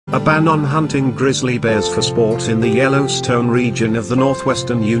A ban on hunting grizzly bears for sport in the Yellowstone region of the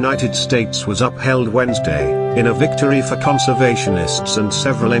northwestern United States was upheld Wednesday, in a victory for conservationists and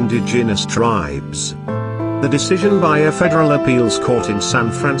several indigenous tribes. The decision by a federal appeals court in San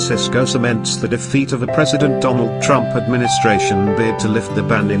Francisco cements the defeat of a President Donald Trump administration bid to lift the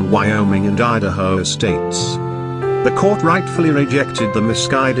ban in Wyoming and Idaho states. The court rightfully rejected the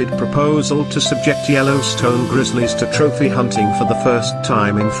misguided proposal to subject Yellowstone grizzlies to trophy hunting for the first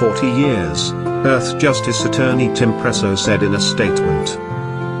time in 40 years, Earth Justice Attorney Tim Presso said in a statement.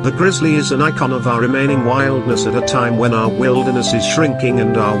 The grizzly is an icon of our remaining wildness at a time when our wilderness is shrinking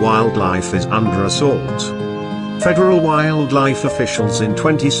and our wildlife is under assault. Federal wildlife officials in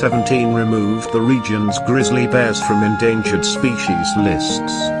 2017 removed the region's grizzly bears from endangered species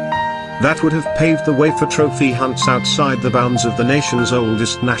lists. That would have paved the way for trophy hunts outside the bounds of the nation's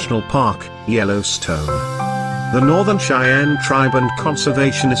oldest national park, Yellowstone. The Northern Cheyenne tribe and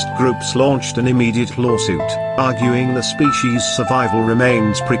conservationist groups launched an immediate lawsuit, arguing the species' survival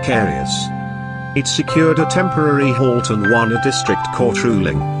remains precarious. It secured a temporary halt and won a district court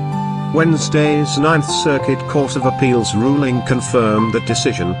ruling. Wednesday's Ninth Circuit Court of Appeals ruling confirmed that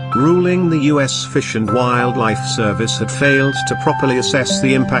decision, ruling the U.S. Fish and Wildlife Service had failed to properly assess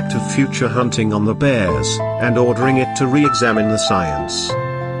the impact of future hunting on the bears, and ordering it to re-examine the science.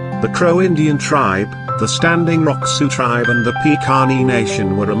 The Crow Indian tribe, the Standing Rock Sioux tribe and the Piikani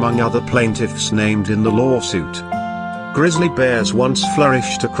Nation were among other plaintiffs named in the lawsuit. Grizzly bears once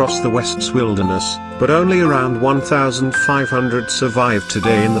flourished across the West's wilderness, but only around 1,500 survive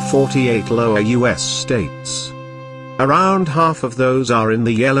today in the 48 lower U.S. states. Around half of those are in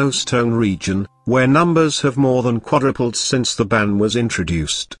the Yellowstone region, where numbers have more than quadrupled since the ban was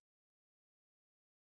introduced.